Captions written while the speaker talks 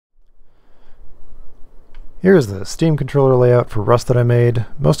Here's the Steam controller layout for Rust that I made.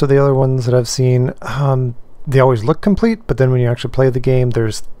 Most of the other ones that I've seen, they always look complete, but then when you actually play the game,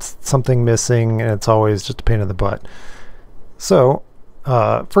 there's something missing, and it's always just a pain in the butt. So,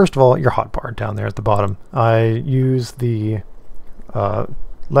 first of all, your hotbar down there at the bottom. I use the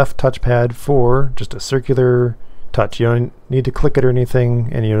left touchpad for just a circular touch. You don't need to click it or anything,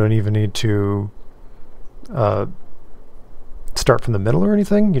 and you don't even need to start from the middle or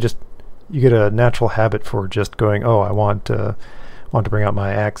anything. You get a natural habit for just going, oh, I want to bring out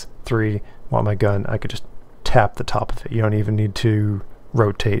my axe 3, want my gun. I could just tap the top of it. You don't even need to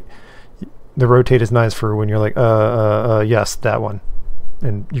rotate. The rotate is nice for when you're like, yes, that one.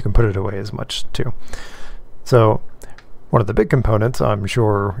 And you can put it away as much too. So one of the big components I'm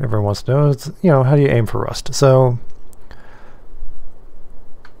sure everyone wants to know is, how do you aim for Rust? So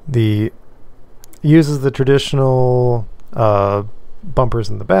uses the traditional bumpers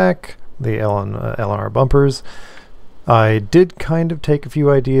in the back, the L and R bumpers. I did kind of take a few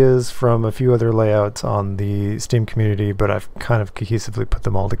ideas from a few other layouts on the Steam community, but I've kind of cohesively put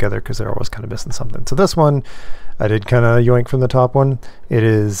them all together because they're always kind of missing something. So this one, I did kind of yoink from the top one. It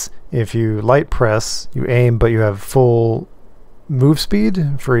is, if you light press, you aim, but you have full move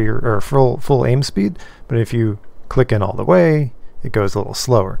speed for your, or full aim speed. But if you click in all the way, it goes a little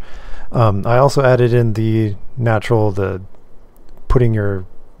slower. I also added in the putting your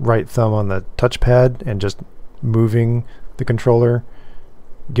right thumb on the touchpad and just moving the controller,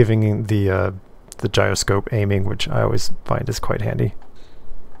 giving the gyroscope aiming, which I always find is quite handy.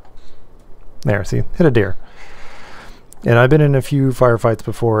 There, see, hit a deer. And I've been in a few firefights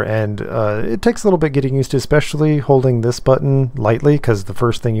before, and it takes a little bit getting used to, especially holding this button lightly, because the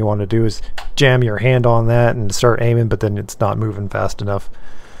first thing you want to do is jam your hand on that and start aiming, but then it's not moving fast enough.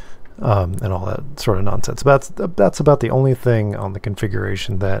 And all that sort of nonsense. But that's about the only thing on the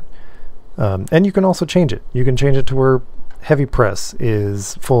configuration that, and you can also change it. You can change it to where heavy press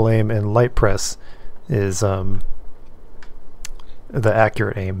is full aim and light press is the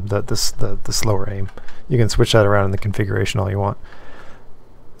accurate aim, the slower aim. You can switch that around in the configuration all you want.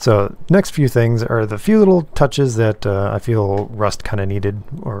 So next few things are the few little touches that I feel Rust kind of needed,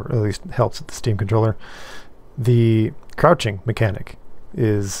 or at least helps with the Steam controller. The crouching mechanic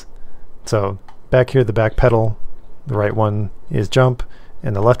is, so back here, the back pedal, the right one is jump,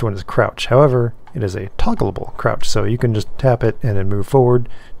 and the left one is crouch. However, it is a toggleable crouch, so you can just tap it and then move forward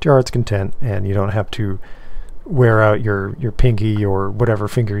to your heart's content, and you don't have to wear out your pinky or whatever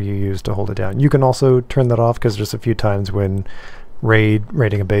finger you use to hold it down. You can also turn that off, because there's a few times when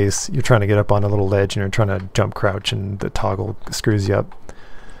raiding a base, you're trying to get up on a little ledge and you're trying to jump crouch, and the toggle screws you up.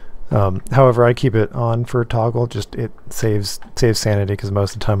 However, I keep it on for toggle, just it saves sanity, because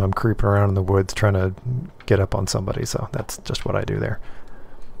most of the time I'm creeping around in the woods trying to get up on somebody, so that's just what I do there.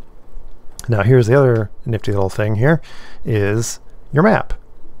 Now here's the other nifty little thing here, is your map.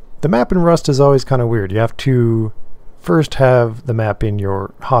 The map in Rust is always kind of weird. You have to first have the map in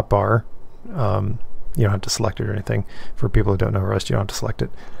your hotbar. You don't have to select it or anything. For people who don't know Rust, you don't have to select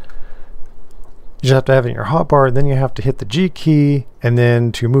it. You just have to have it in your hotbar, then you have to hit the G key, and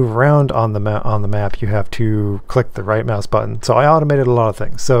then to move around on the map, you have to click the right mouse button. So I automated a lot of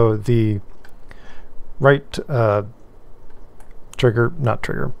things. So the right button,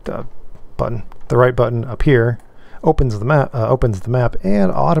 the right button up here opens the map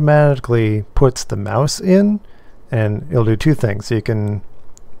and automatically puts the mouse in, and it'll do two things. So you can,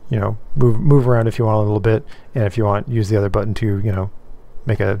 move around if you want a little bit, and if you want, use the other button to,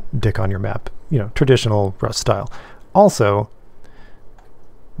 make a dick on your map, traditional Rust style. Also,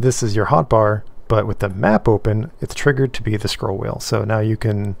 this is your hotbar, but with the map open, it's triggered to be the scroll wheel. So now you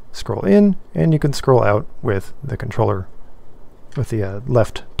can scroll in and you can scroll out with the controller, with the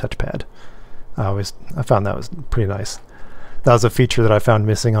left touchpad. I found that was pretty nice. That was a feature that I found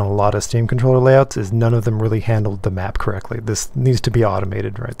missing on a lot of Steam controller layouts, is none of them really handled the map correctly. This needs to be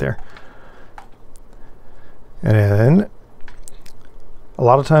automated right there. And then a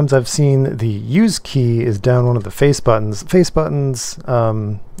lot of times I've seen the use key is down one of the face buttons. Face buttons,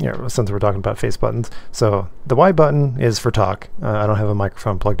 since we're talking about face buttons, so the Y button is for talk. I don't have a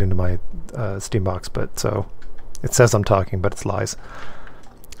microphone plugged into my Steam box, but so it says I'm talking, but it's lies.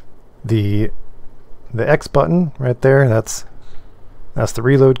 The X button right there, that's the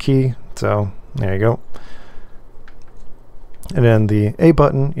reload key, so there you go. And then the A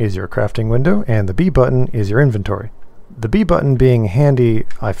button is your crafting window, and the B button is your inventory. The B button being handy,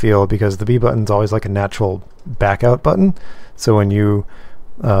 I feel, because the B button's always like a natural back out button. So when you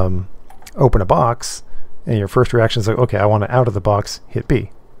open a box and your first reaction is like, okay, I want to out of the box, hit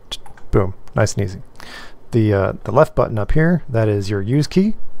B. Boom, nice and easy. The left button up here, that is your use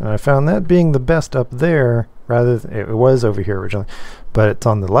key, and I found that being the best up there rather than, it was over here originally, but it's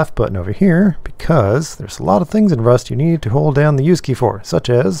on the left button over here because there's a lot of things in Rust you need to hold down the use key for, such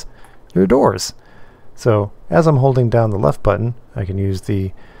as your doors. So as I'm holding down the left button, I can use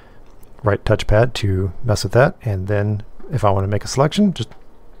the right touchpad to mess with that, and then if I want to make a selection, just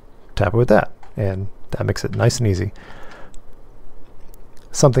tap it with that, and that makes it nice and easy.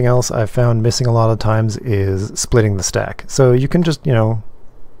 Something else I've found missing a lot of times is splitting the stack. So you can just, you know,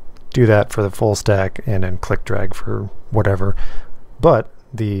 do that for the full stack and then click drag for whatever. But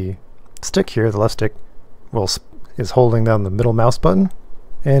the stick here, the left stick, is holding down the middle mouse button,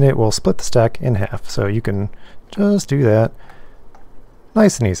 and it will split the stack in half. So you can just do that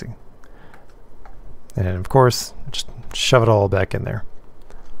nice and easy. And of course, just shove it all back in there.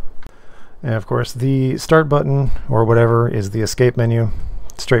 And of course, the start button or whatever is the escape menu.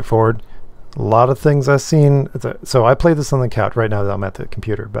 Straightforward. A lot of things I've seen. So I play this on the couch right now that I'm at the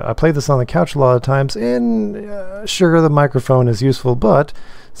computer, but I play this on the couch a lot of times, and sure, the microphone is useful, but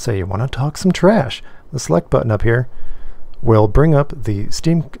say you want to talk some trash. The select button up here will bring up the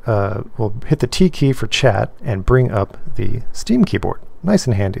Steam, will hit the T key for chat and bring up the Steam keyboard. Nice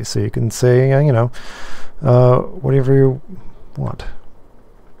and handy, so you can say, you know, whatever you want.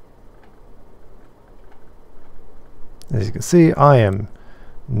 As you can see, I am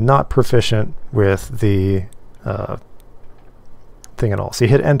not proficient with the thing at all. So you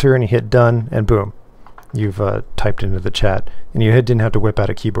hit enter and you hit done, and boom, you've typed into the chat, and you didn't have to whip out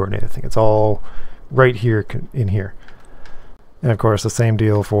a keyboard or anything. It's all right here in here. And of course, the same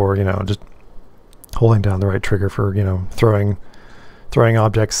deal for, you know, just holding down the right trigger for, you know, throwing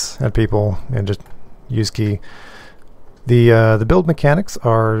objects at people, and just use key. The build mechanics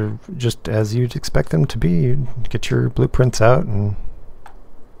are just as you'd expect them to be. You get your blueprints out and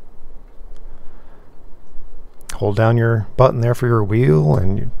hold down your button there for your wheel,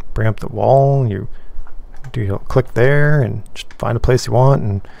 and you bring up the wall, and you click there and just find a place you want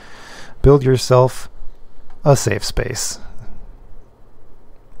and build yourself a safe space.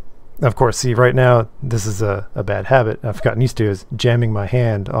 Of course, see, right now this is a bad habit I've gotten used to, is jamming my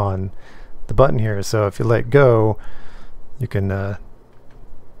hand on the button here. So if you let go, you can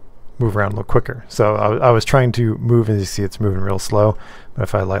move around a little quicker. So I was trying to move, and you see it's moving real slow, but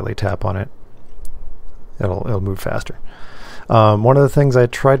if I lightly tap on it, it'll move faster. One of the things I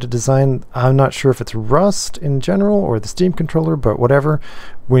tried to design, I'm not sure if it's Rust in general or the Steam controller, but whatever,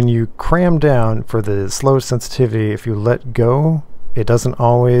 when you cram down for the slow sensitivity, if you let go, it doesn't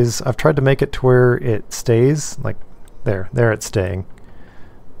always, I've tried to make it to where it stays, like there it's staying,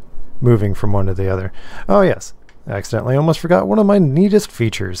 moving from one to the other. Oh yes, I accidentally almost forgot one of my neatest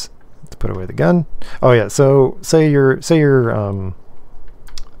features. Let's put away the gun. Oh yeah, so say you're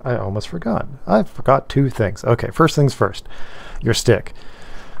I almost forgot. I forgot two things. Okay, first things first. Your stick.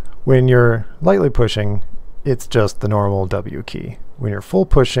 When you're lightly pushing, it's just the normal W key. When you're full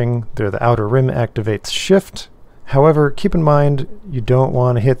pushing, the outer rim activates shift. However, keep in mind you don't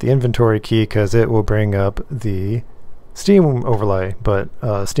want to hit the inventory key because it will bring up the Steam overlay, but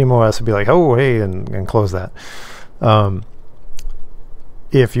SteamOS would be like, oh hey, and close that.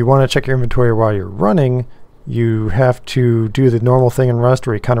 If you want to check your inventory while you're running, you have to do the normal thing in Rust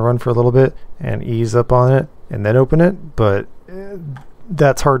where you kind of run for a little bit and ease up on it and then open it, but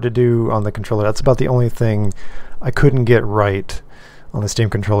that's hard to do on the controller. That's about the only thing I couldn't get right on the Steam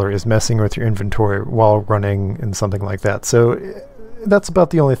controller, is messing with your inventory while running and something like that. So that's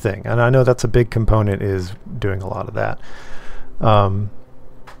about the only thing, and I know that's a big component, is doing a lot of that.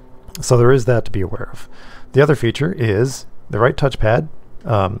 So there is that to be aware of. The other feature is the right touchpad.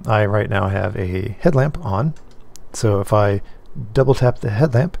 I right now have a headlamp on, so if I double tap the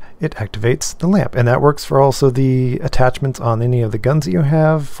headlamp, it activates the lamp, and that works for also the attachments on any of the guns that you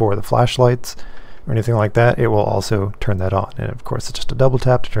have, for the flashlights or anything like that. It will also turn that on, and of course it's just a double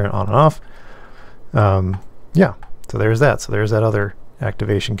tap to turn it on and off. Yeah, so there's that. So there's that other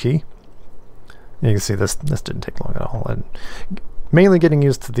activation key. You can see this didn't take long at all, and mainly getting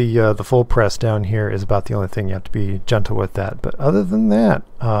used to the full press down here is about the only thing. You have to be gentle with that, but other than that,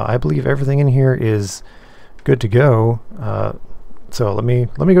 I believe everything in here is good to go. So let me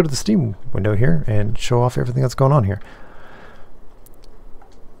go to the Steam window here and show off everything that's going on here.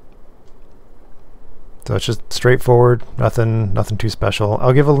 So it's just straightforward, nothing too special.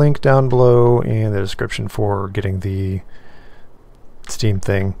 I'll give a link down below in the description for getting the Steam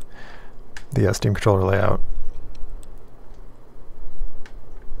thing, the Steam controller layout.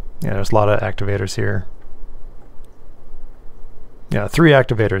 Yeah, there's a lot of activators here. Yeah, 3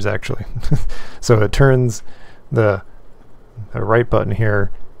 activators actually. So it turns the right button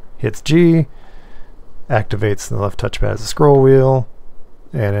here, hits G, activates the left touchpad as a scroll wheel,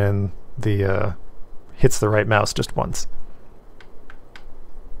 and then the hits the right mouse just once.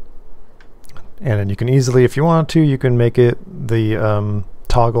 And then you can easily, if you want to, you can make it the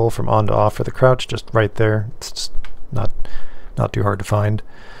toggle from on to off for the crouch just right there. It's just not too hard to find.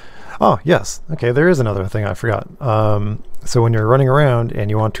 Oh yes, okay, there is another thing I forgot. So when you're running around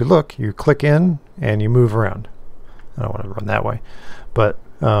and you want to look, you click in and you move around. I don't want to run that way, but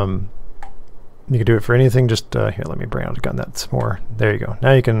you can do it for anything. Just here, let me bring out a gun that's more. There you go.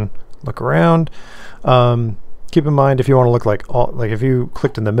 Now you can look around. Keep in mind, if you want to look like if you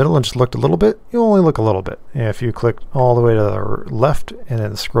clicked in the middle and just looked a little bit, you only look a little bit. And if you click all the way to the left and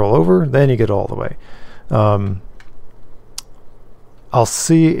then scroll over, then you get all the way. I'll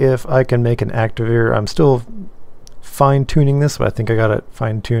see if I can make an activator. I'm still fine-tuning this, but I think I got it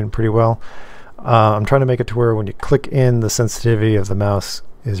fine-tuned pretty well. I'm trying to make it to where when you click in, the sensitivity of the mouse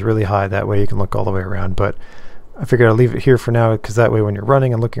is really high. That way you can look all the way around. But I figured I'll leave it here for now, because that way when you're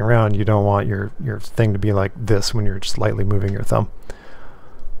running and looking around, you don't want your thing to be like this when you're just lightly moving your thumb.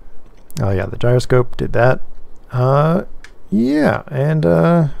 Oh yeah, the gyroscope did that. Yeah, and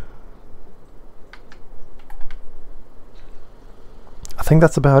I think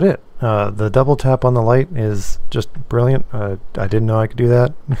that's about it. The double tap on the light is just brilliant. I didn't know I could do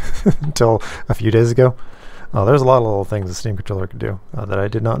that until a few days ago. There's a lot of little things a Steam controller could do that I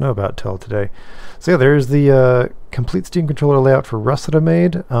did not know about till today. So yeah, there's the complete Steam controller layout for Rust that I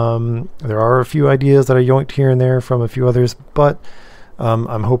made. There are a few ideas that I yoinked here and there from a few others, but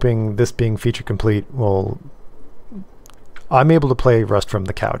I'm hoping this being feature complete I'm able to play Rust from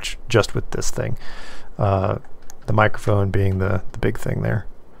the couch just with this thing. The microphone being the big thing there.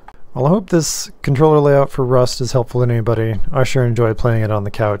 Well, I hope this controller layout for Rust is helpful to anybody. I sure enjoy playing it on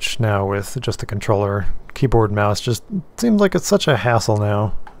the couch now with just a controller. Keyboard, mouse just seems like it's such a hassle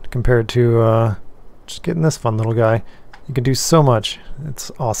now compared to just getting this fun little guy. You can do so much.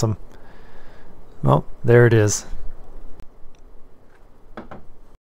 It's awesome. Well, there it is.